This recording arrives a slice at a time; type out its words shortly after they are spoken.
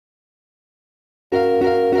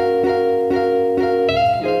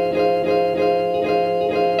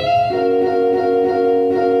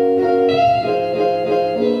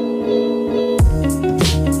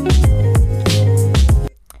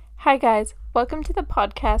guys, welcome to the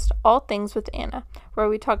podcast All Things with Anna, where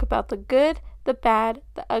we talk about the good, the bad,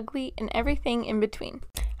 the ugly, and everything in between.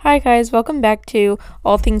 Hi guys, welcome back to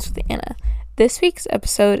All Things with Anna. This week's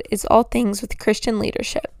episode is All Things with Christian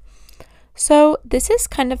Leadership. So this is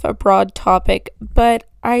kind of a broad topic, but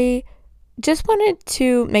I just wanted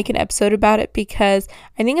to make an episode about it because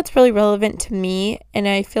I think it's really relevant to me, and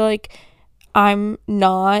I feel like I'm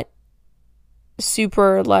not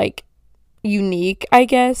super unique, I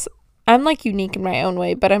guess. I'm unique in my own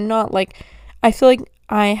way, but I'm not I feel like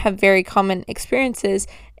I have very common experiences,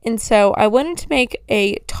 and so I wanted to make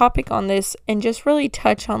a topic on this and just really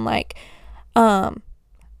touch on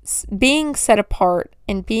being set apart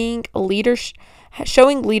and being a leader,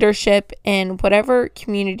 showing leadership in whatever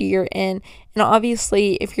community you're in. And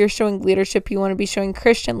obviously, if you're showing leadership, you want to be showing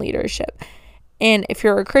Christian leadership, and if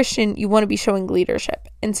you're a Christian, you want to be showing leadership.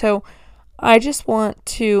 And so I just want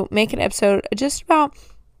to make an episode just about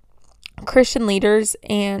Christian leaders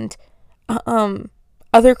and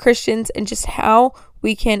other Christians, and just how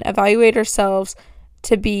we can evaluate ourselves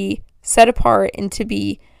to be set apart and to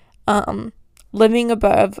be living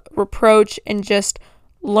above reproach, and just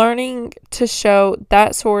learning to show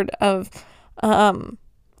that sort of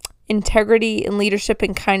integrity and leadership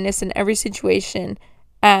and kindness in every situation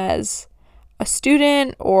as a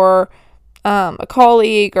student or a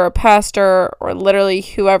colleague or a pastor, or literally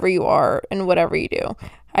whoever you are and whatever you do.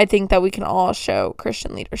 I think that we can all show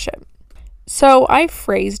Christian leadership. So I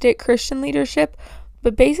phrased it Christian leadership,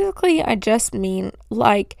 but basically I just mean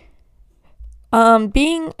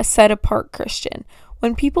being a set apart Christian.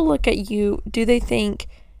 When people look at you, do they think,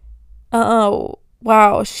 oh,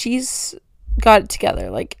 wow, she's got it together.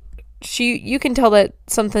 You can tell that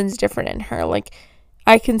something's different in her.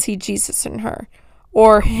 I can see Jesus in her,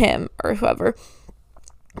 or him, or whoever.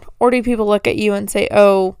 Or do people look at you and say,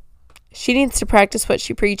 oh, she needs to practice what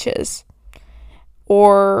she preaches,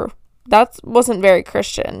 or that wasn't very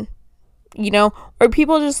Christian, or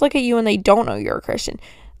people just look at you and they don't know you're a Christian.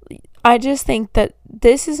 I just think that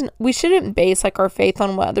we shouldn't base our faith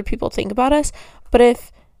on what other people think about us, but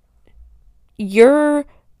if your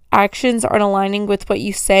actions aren't aligning with what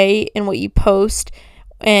you say and what you post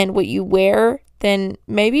and what you wear, then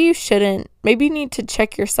maybe you shouldn't. Maybe you need to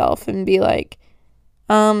check yourself and be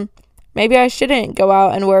maybe I shouldn't go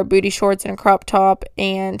out and wear booty shorts and a crop top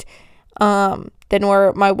and then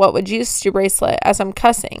wear my What Would Jesus Do bracelet as I'm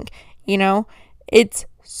cussing. It's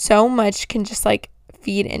so much can just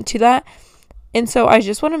feed into that. And so I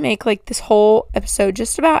just want to make this whole episode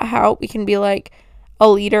just about how we can be a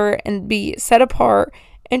leader and be set apart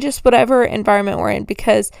in just whatever environment we're in,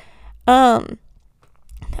 because I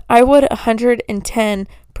would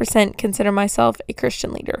 110% consider myself a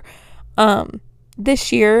Christian leader.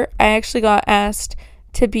 This year, I actually got asked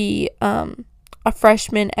to be a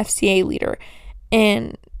freshman FCA leader,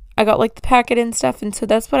 and I got the packet and stuff, and so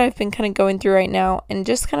that's what I've been kind of going through right now, and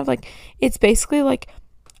just kind of it's basically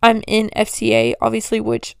I'm in FCA, obviously,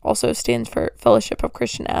 which also stands for Fellowship of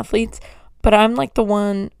Christian Athletes, but I'm the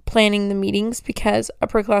one planning the meetings because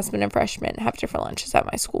upperclassmen and freshmen have different lunches at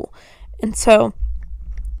my school, and so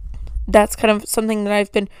that's kind of something that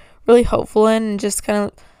I've been really hopeful in, and just kind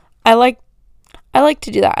of I like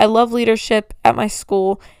to do that. I love leadership at my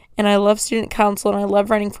school, and I love student council, and I love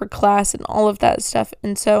running for class and all of that stuff.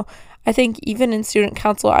 And so I think even in student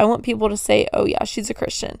council, I want people to say, oh yeah, she's a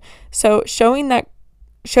Christian. So showing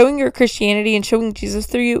your Christianity and showing Jesus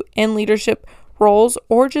through you in leadership roles,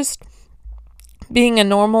 or just being a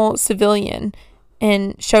normal civilian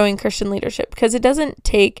and showing Christian leadership, because it doesn't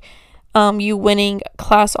take you winning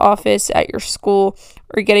class office at your school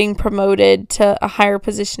or getting promoted to a higher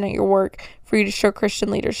position at your work for you to show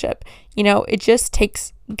Christian leadership. It just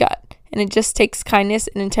takes gut, and it just takes kindness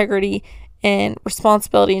and integrity and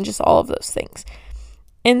responsibility and just all of those things.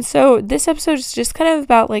 And so this episode is just kind of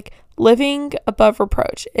about living above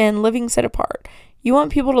reproach and living set apart. You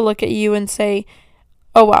want people to look at you and say,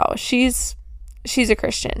 oh wow, she's a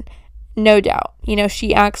Christian. No doubt.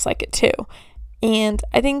 She acts like it too. And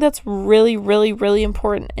I think that's really, really, really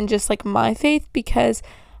important in just my faith, because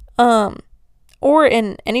or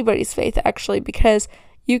in anybody's faith actually, because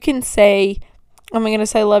you can say, oh my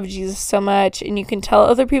goodness, I love Jesus so much, and you can tell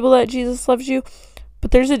other people that Jesus loves you, but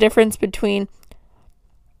there's a difference between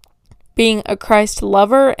being a Christ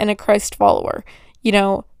lover and a Christ follower.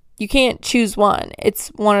 You can't choose one. It's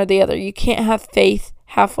one or the other. You can't have faith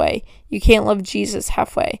halfway. You can't love Jesus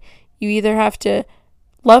halfway. You either have to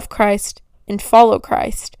love Christ and follow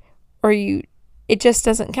Christ, or it just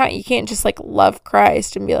doesn't count. You can't just love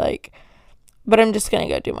Christ and be but I'm just gonna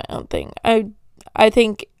go do my own thing. I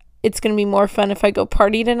think it's gonna be more fun if I go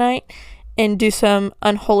party tonight and do some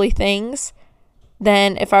unholy things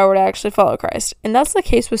than if I were to actually follow Christ. And that's the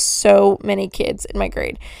case with so many kids in my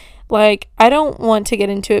grade. Like, I don't want to get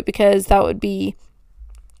into it because that would be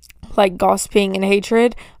like gossiping and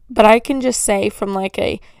hatred, but I can just say from like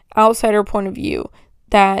a outsider point of view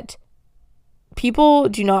that people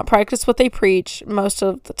do not practice what they preach most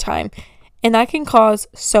of the time, and that can cause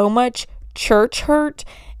so much church hurt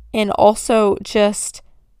and also just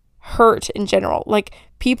hurt in general. Like,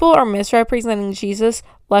 people are misrepresenting Jesus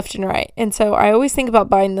left and right, and so I always think about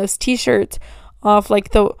buying those t-shirts off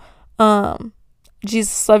like the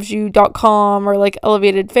JesusLovesYou.com or like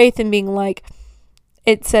Elevated Faith, and being like,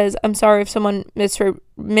 it says, I'm sorry if someone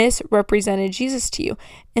misrepresented Jesus to you.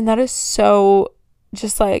 And that is so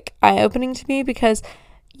just like eye-opening to me, because,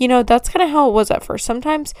 you know, that's kind of how it was at first.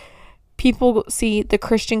 Sometimes people see the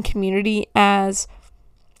Christian community as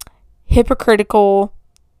hypocritical,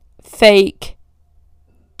 fake,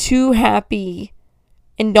 too happy,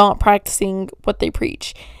 and not practicing what they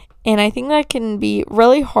preach. And I think that can be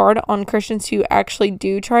really hard on Christians who actually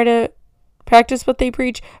do try to practice what they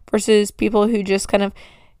preach versus people who just kind of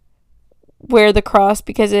wear the cross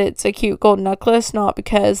because it's a cute gold necklace, not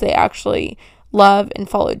because they actually love and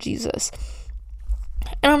follow Jesus.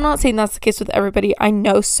 And I'm not saying that's the case with everybody. I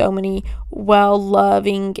know so many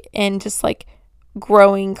well-loving and just like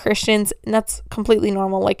growing Christians, and that's completely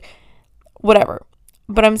normal, like whatever.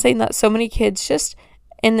 But I'm saying that so many kids, just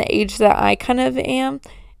in the age that I kind of am,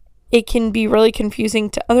 it can be really confusing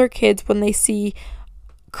to other kids when they see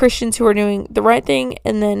Christians who are doing the right thing,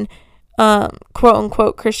 and then quote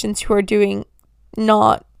unquote Christians who are doing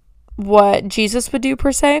not what Jesus would do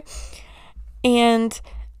per se. And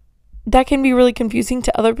that can be really confusing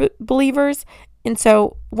to other believers. And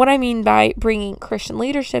so what I mean by bringing Christian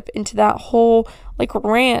leadership into that whole like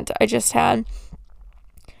rant I just had,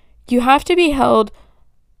 you have to be held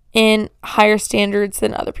in higher standards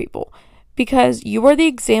than other people, because you are the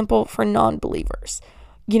example for non-believers.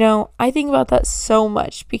 You know, I think about that so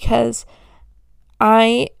much because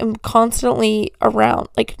I am constantly around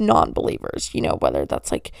like non-believers, you know, whether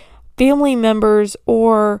that's like family members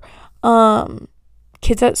or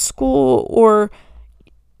kids at school or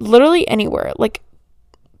literally anywhere, like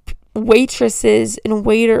waitresses and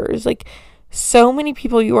waiters, like so many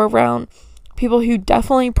people you are around, people who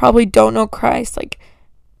definitely probably don't know Christ, like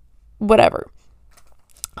whatever.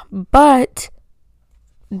 But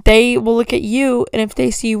they will look at you, and if they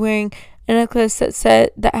see you wearing a necklace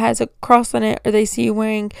that has a cross on it, or they see you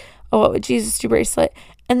wearing a What Would Jesus Do bracelet,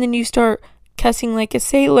 and then you start cussing like a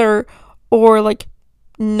sailor, or like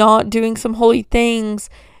not doing some holy things,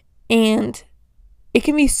 and it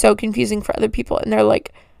can be so confusing for other people. And they're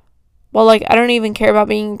like, well, like, I don't even care about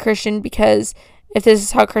being a Christian, because if this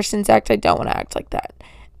is how Christians act, I don't want to act like that.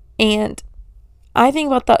 And I think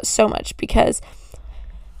about that so much because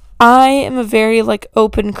I am a very like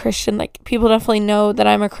open Christian. Like, people definitely know that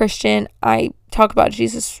I'm a Christian. I talk about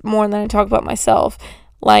Jesus more than I talk about myself,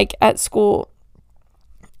 like at school.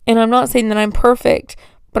 And I'm not saying that I'm perfect,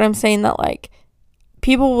 but I'm saying that like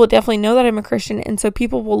people will definitely know that I'm a Christian, and so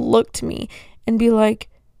people will look to me and be like,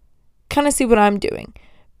 kind of see what I'm doing,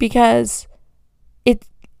 because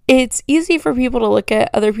it's easy for people to look at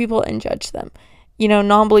other people and judge them, you know,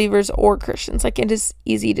 non-believers or Christians. Like, it is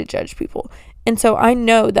easy to judge people. And so I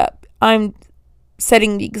know that I'm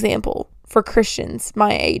setting the example for Christians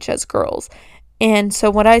my age as girls. And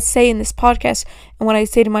so what I say in this podcast and what I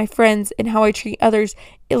say to my friends and how I treat others,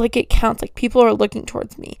 it counts. Like, people are looking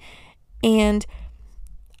towards me. And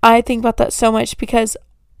I think about that so much because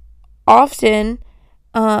often,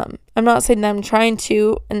 I'm not saying that I'm trying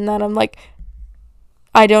to and that I'm like,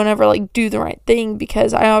 I don't ever like do the right thing,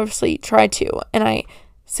 because I obviously try to and I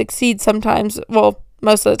succeed sometimes. Well,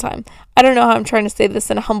 most of the time. I don't know how I'm trying to say this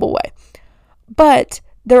in a humble way, but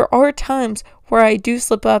there are times where I do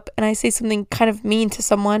slip up and I say something kind of mean to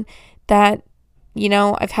someone that, you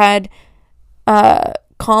know, I've had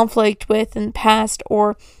conflict with in the past,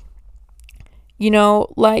 or, you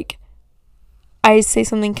know, like I say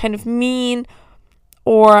something kind of mean,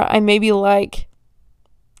 or I maybe like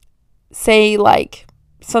say like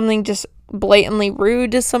something just blatantly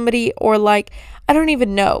rude to somebody, or like, I don't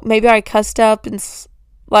even know, maybe I cussed up.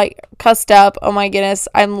 Oh my goodness,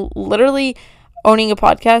 I'm literally owning a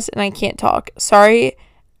podcast and I can't talk. Sorry,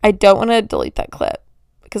 I don't want to delete that clip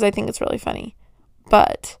because I think it's really funny,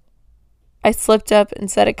 but I slipped up and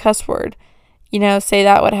said a cuss word. You know, say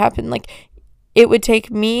that would happen. Like, it would take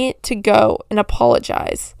me to go and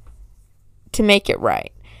apologize to make it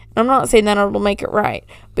right. And I'm not saying that it'll make it right,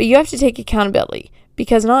 but you have to take accountability,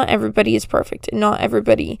 because not everybody is perfect, and not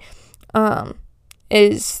everybody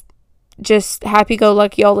is just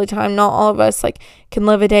happy-go-lucky all the time. Not all of us, like, can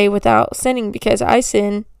live a day without sinning, because I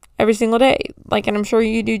sin every single day, like, and I'm sure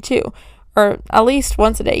you do too, or at least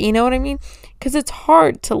once a day, you know what I mean? Because it's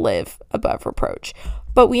hard to live above reproach,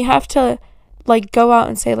 but we have to, like, go out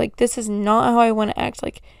and say, like, this is not how I want to act.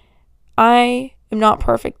 Like, I am not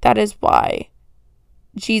perfect. That is why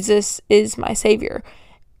Jesus is my Savior.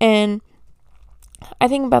 And I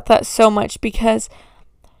think about that so much, because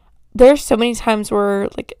there's so many times where,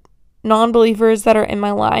 like, non-believers that are in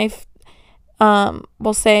my life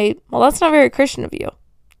will say, well, that's not very Christian of you.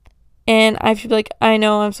 And I have to be like, I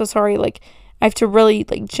know, I'm so sorry. Like, I have to really,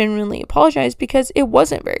 like, genuinely apologize, because it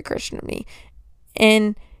wasn't very Christian of me.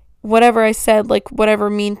 And whatever I said, like, whatever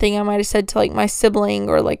mean thing I might have said to, like, my sibling,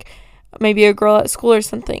 or, like, maybe a girl at school or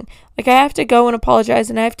something, like, I have to go and apologize,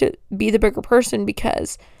 and I have to be the bigger person,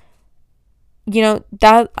 because, you know,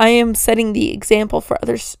 that I am setting the example for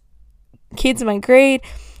other kids in my grade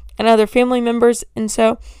and other family members. And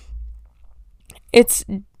so it's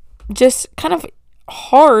just kind of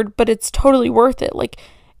hard, but it's totally worth it. Like,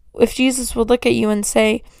 if Jesus would look at you and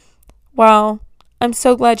say, wow, I'm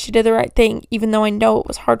so glad she did the right thing, even though I know it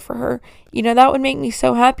was hard for her, you know, that would make me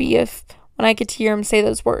so happy if when I get to hear him say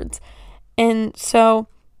those words. And so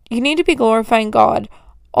you need to be glorifying God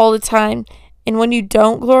all the time. And when you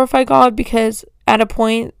don't glorify God, because at a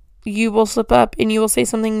point you will slip up and you will say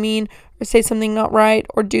something mean, or say something not right,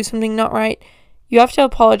 or do something not right, you have to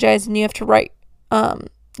apologize, and you have to right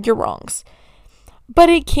your wrongs. But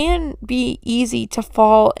it can be easy to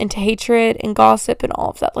fall into hatred and gossip and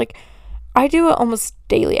all of that. Like, I do it almost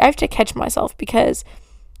daily. I have to catch myself, because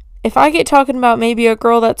if I get talking about maybe a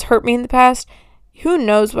girl that's hurt me in the past, who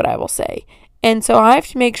knows what I will say. And so I have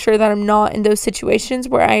to make sure that I'm not in those situations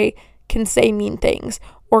where I can say mean things,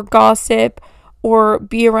 or gossip, or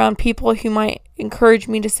be around people who might encourage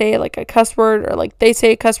me to say, like, a cuss word, or, like, they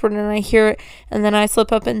say a cuss word and I hear it and then I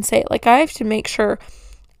slip up and say it. Like, I have to make sure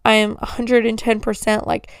I am 110%,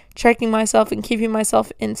 like, checking myself and keeping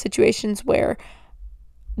myself in situations where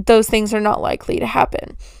those things are not likely to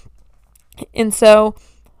happen. And so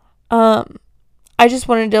I just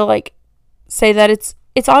wanted to, like, say that it's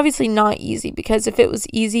obviously not easy, because if it was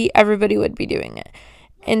easy, everybody would be doing it.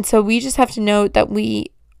 And so we just have to know that we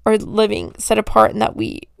are living set apart, and that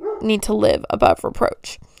we need to live above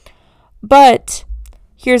reproach. But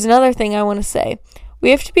here's another thing I want to say. We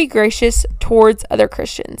have to be gracious towards other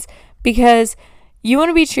Christians, because you want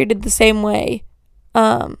to be treated the same way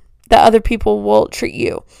that other people will treat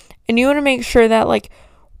you. And you want to make sure that, like,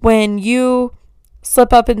 when you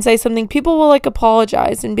slip up and say something, people will, like,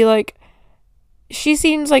 apologize and be like, she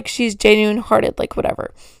seems like she's genuine hearted, like,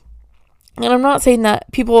 whatever. And I'm not saying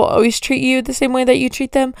that people will always treat you the same way that you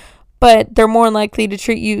treat them, but they're more likely to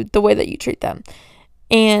treat you the way that you treat them.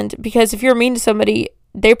 And because if you're mean to somebody,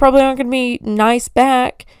 they probably aren't going to be nice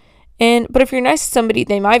back. But if you're nice to somebody,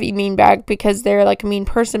 they might be mean back because they're, like, a mean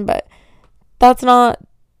person, but that's not,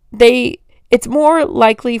 it's more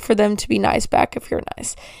likely for them to be nice back if you're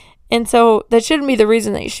nice. And so that shouldn't be the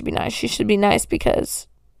reason that you should be nice. You should be nice because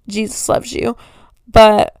Jesus loves you.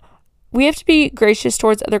 But we have to be gracious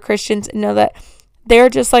towards other Christians and know that they're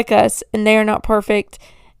just like us and they are not perfect.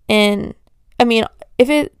 And I mean,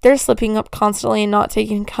 if they're slipping up constantly and not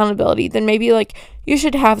taking accountability, then maybe, like, you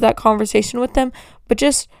should have that conversation with them. But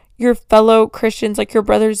just your fellow Christians, like your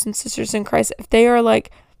brothers and sisters in Christ, if they are,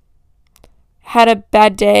 like, had a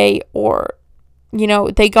bad day, or, you know,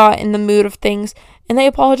 they got in the mood of things and they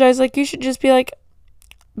apologize, like, you should just be like,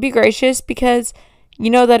 be gracious, because you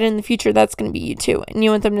know that in the future that's going to be you too, and you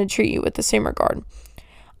want them to treat you with the same regard.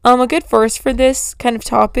 A good verse for this kind of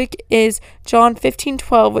topic is John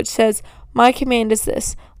 15:12, which says, "My command is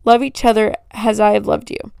this, love each other as I have loved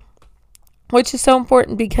you," which is so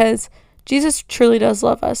important because Jesus truly does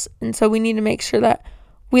love us, and so we need to make sure that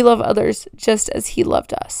we love others just as he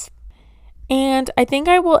loved us. And I think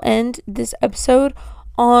I will end this episode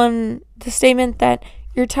on the statement that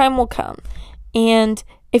your time will come. And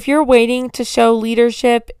if you're waiting to show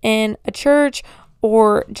leadership in a church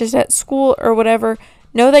or just at school or whatever,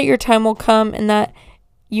 know that your time will come, and that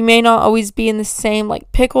you may not always be in the same,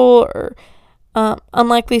 like, pickle or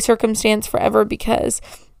unlikely circumstance forever, because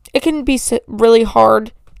it can be really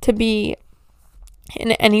hard to be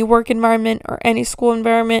in any work environment or any school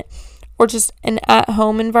environment or just an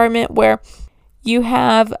at-home environment where you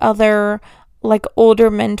have other, like, older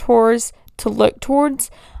mentors to look towards.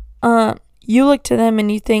 You look to them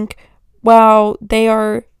and you think, wow, they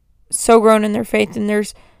are so grown in their faith and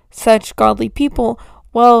there's such godly people.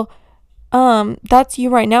 Well, that's you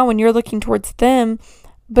right now when you're looking towards them,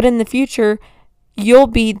 but in the future, you'll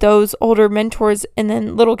be those older mentors, and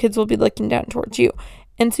then little kids will be looking down towards you.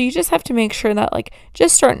 And so you just have to make sure that, like,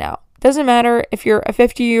 just start now. Doesn't matter if you're a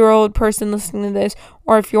 50-year-old person listening to this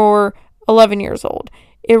or if you're 11 years old.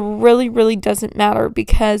 It really, really doesn't matter,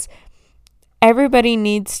 because everybody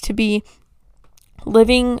needs to be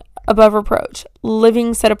living above reproach,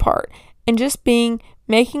 living set apart, and just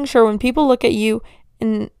making sure when people look at you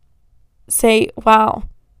and say, wow,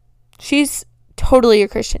 she's totally a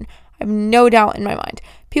Christian. I have no doubt in my mind.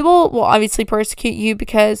 People will obviously persecute you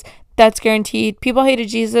because that's guaranteed. People hated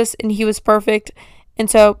Jesus and he was perfect. And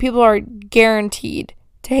so people are guaranteed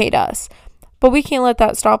to hate us. But we can't let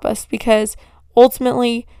that stop us, because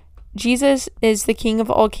ultimately Jesus is the King of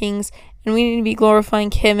all kings, and we need to be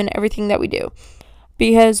glorifying him in everything that we do.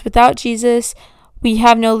 Because without Jesus, we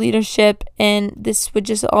have no leadership, and this would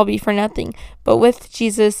just all be for nothing. But with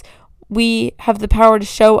Jesus, we have the power to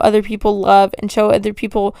show other people love and show other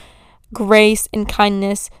people grace and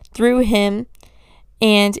kindness through him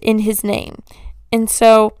and in his name. And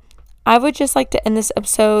so I would just like to end this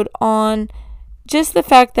episode on just the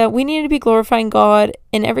fact that we need to be glorifying God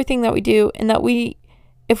in everything that we do, and that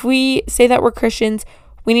if we say that we're Christians,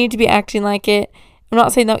 we need to be acting like it. I'm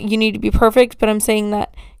not saying that you need to be perfect, but I'm saying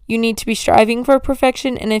that you need to be striving for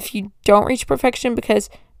perfection. And if you don't reach perfection, because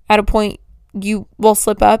at a point you will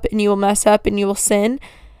slip up and you will mess up and you will sin,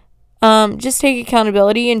 just take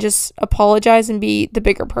accountability and just apologize and be the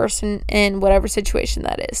bigger person in whatever situation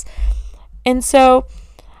that is. And so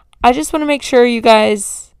I just want to make sure you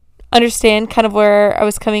guys understand kind of where I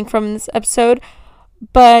was coming from in this episode.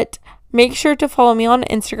 But make sure to follow me on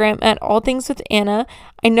Instagram at All Things with Anna.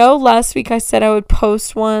 I know last week I said I would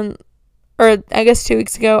post one, or I guess 2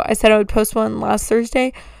 weeks ago I said I would post one last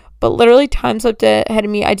Thursday, but literally time slipped ahead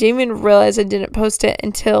of me. I didn't even realize I didn't post it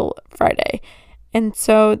until Friday. And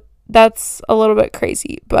so that's a little bit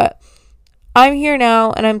crazy, but I'm here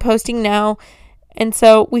now and I'm posting now. And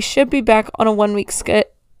so we should be back on a 1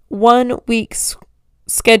 week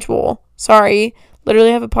schedule. Sorry,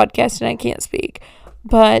 literally have a podcast and I can't speak.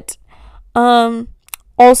 But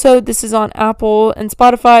also this is on Apple and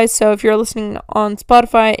Spotify, so if you're listening on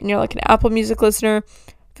Spotify and you're like an Apple Music listener,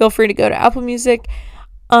 feel free to go to Apple Music.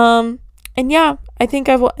 And yeah, I think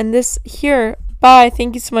I will end this here. Bye.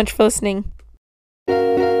 Thank you so much for listening.